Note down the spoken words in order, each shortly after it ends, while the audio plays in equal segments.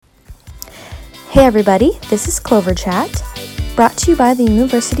Hey everybody, this is Clover Chat, brought to you by the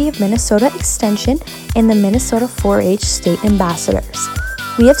University of Minnesota Extension and the Minnesota 4-H State Ambassadors.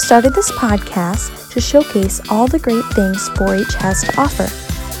 We have started this podcast to showcase all the great things 4-H has to offer.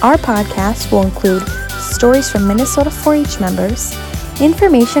 Our podcast will include stories from Minnesota 4-H members,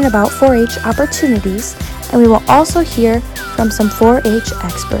 information about 4-H opportunities, and we will also hear from some 4-H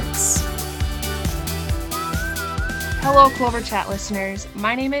experts. Hello, Clover Chat listeners.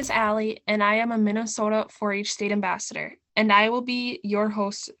 My name is Allie, and I am a Minnesota 4-H State Ambassador, and I will be your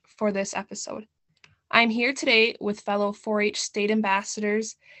host for this episode. I'm here today with fellow 4-H State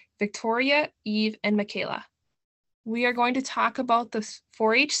Ambassadors, Victoria, Eve, and Michaela. We are going to talk about the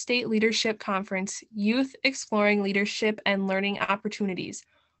 4-H State Leadership Conference, Youth Exploring Leadership and Learning Opportunities,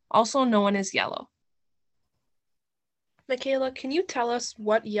 also known as YELLO. Michaela, can you tell us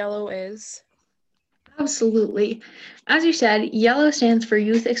what YELLO is? Absolutely. As you said, YELLO stands for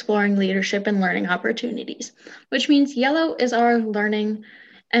Youth Exploring Leadership and Learning Opportunities, which means YELLO is our learning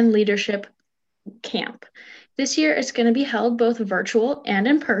and leadership camp. This year it's going to be held both virtual and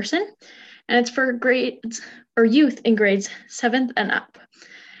in person, and it's for grades or youth in grades 7th and up.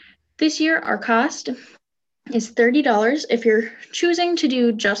 This year our cost is $30 if you're choosing to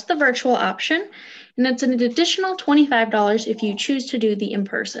do just the virtual option, and it's an additional $25 if you choose to do the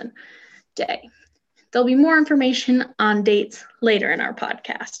in-person day. There'll be more information on dates later in our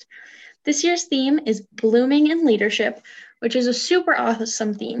podcast. This year's theme is Blooming in Leadership, which is a super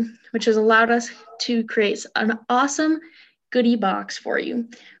awesome theme, which has allowed us to create an awesome goodie box for you,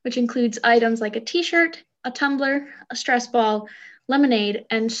 which includes items like a t-shirt, a tumbler, a stress ball, lemonade,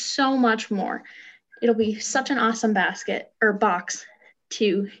 and so much more. It'll be such an awesome basket or box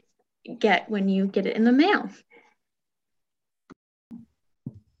to get when you get it in the mail.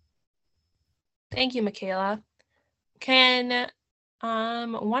 Thank you, Michaela. Can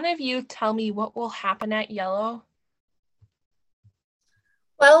one of you tell me what will happen at YELLO?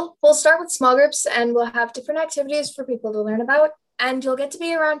 Well, we'll start with small groups and we'll have different activities for people to learn about. And you'll get to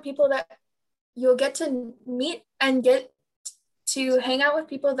be around people that you'll get to meet and get to hang out with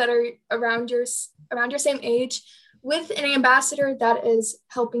people that are around your same age with an ambassador that is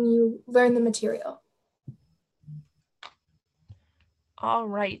helping you learn the material. All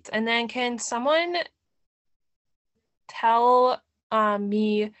right. And then can someone tell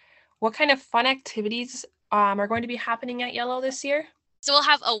me what kind of fun activities are going to be happening at YELLO this year? So we'll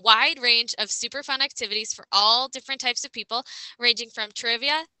have a wide range of super fun activities for all different types of people, ranging from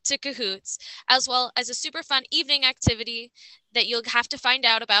trivia to Kahoots, as well as a super fun evening activity that you'll have to find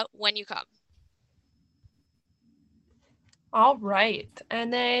out about when you come. All right.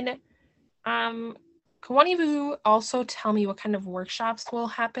 And then can one of you also tell me what kind of workshops will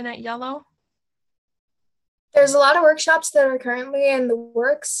happen at YELLO? There's a lot of workshops that are currently in the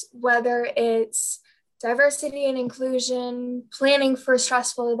works, whether it's diversity and inclusion, planning for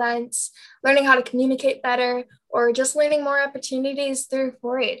stressful events, learning how to communicate better, or just learning more opportunities through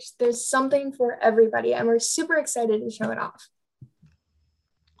 4-H. There's something for everybody, and we're super excited to show it off.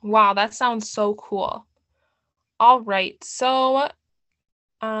 Wow, that sounds so cool. All right, so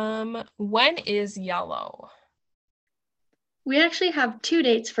when is YELLO? We actually have 2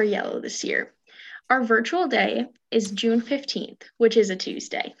 dates for YELLO this year. Our virtual day is June 15th, which is a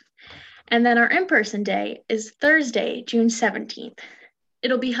Tuesday. And then our in-person day is Thursday, June 17th.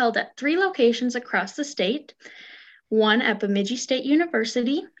 It'll be held at 3 locations across the state, one at Bemidji State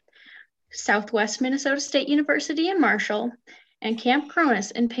University, Southwest Minnesota State University in Marshall, and Camp Cronus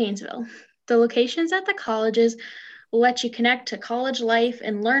in Paynesville. The locations at the colleges will let you connect to college life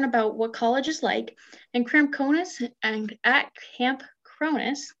and learn about what college is like. And Camp Cronus and at Camp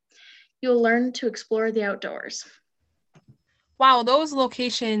Cronus, you'll learn to explore the outdoors. Wow, those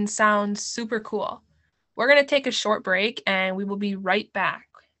locations sound super cool. We're going to take a short break and we will be right back.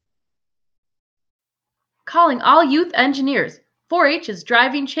 Calling all youth engineers. 4-H is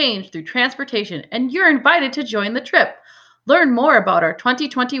driving change through transportation, and you're invited to join the trip. Learn more about our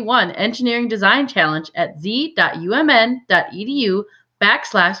 2021 Engineering Design Challenge at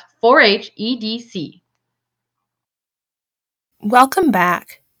z.umn.edu/4HEDC. Welcome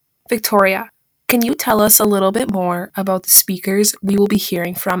back. Victoria, can you tell us a little bit more about the speakers we will be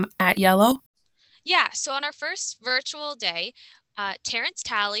hearing from at YELLO? Yeah, so on our first virtual day, Terrence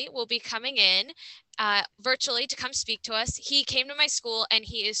Talley will be coming in virtually to come speak to us. He came to my school and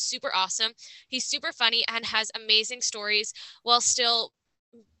he is super awesome. He's super funny and has amazing stories while still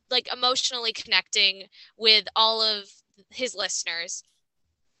emotionally connecting with all of his listeners.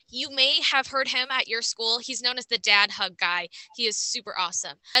 You may have heard him at your school. He's known as the dad hug guy. He is super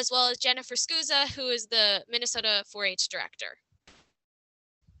awesome. As well as Jennifer Scusa, who is the Minnesota 4-H director.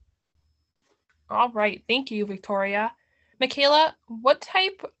 All right. Thank you, Victoria. Michaela, what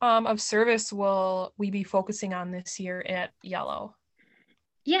type of service will we be focusing on this year at Yellow?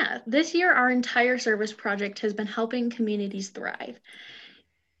 Yeah, this year our entire service project has been helping communities thrive.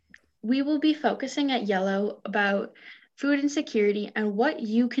 We will be focusing at Yellow about food insecurity and what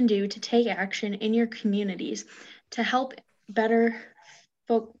you can do to take action in your communities to help better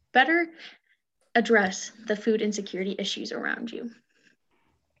address the food insecurity issues around you.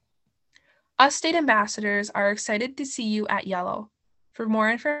 Us state ambassadors are excited to see you at Yellow. For more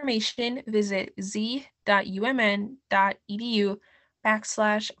information, visit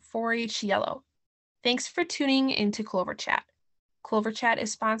z.umn.edu/4HYellow. Thanks for tuning into Clover Chat. Clover Chat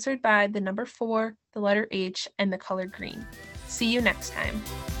is sponsored by the number 4, the letter H, and the color green. See you next time.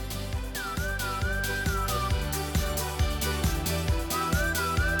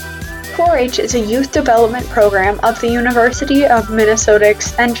 .4-H is a youth development program of the University of Minnesota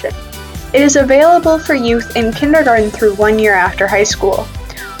Extension. It is available for youth in kindergarten through 1 year after high school.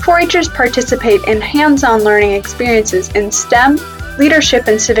 4-Hers participate in hands-on learning experiences in STEM, leadership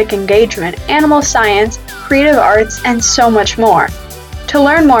and civic engagement, animal science, creative arts, and so much more. To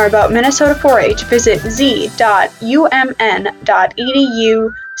learn more about Minnesota 4-H, visit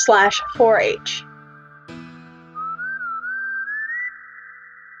z.umn.edu/4H.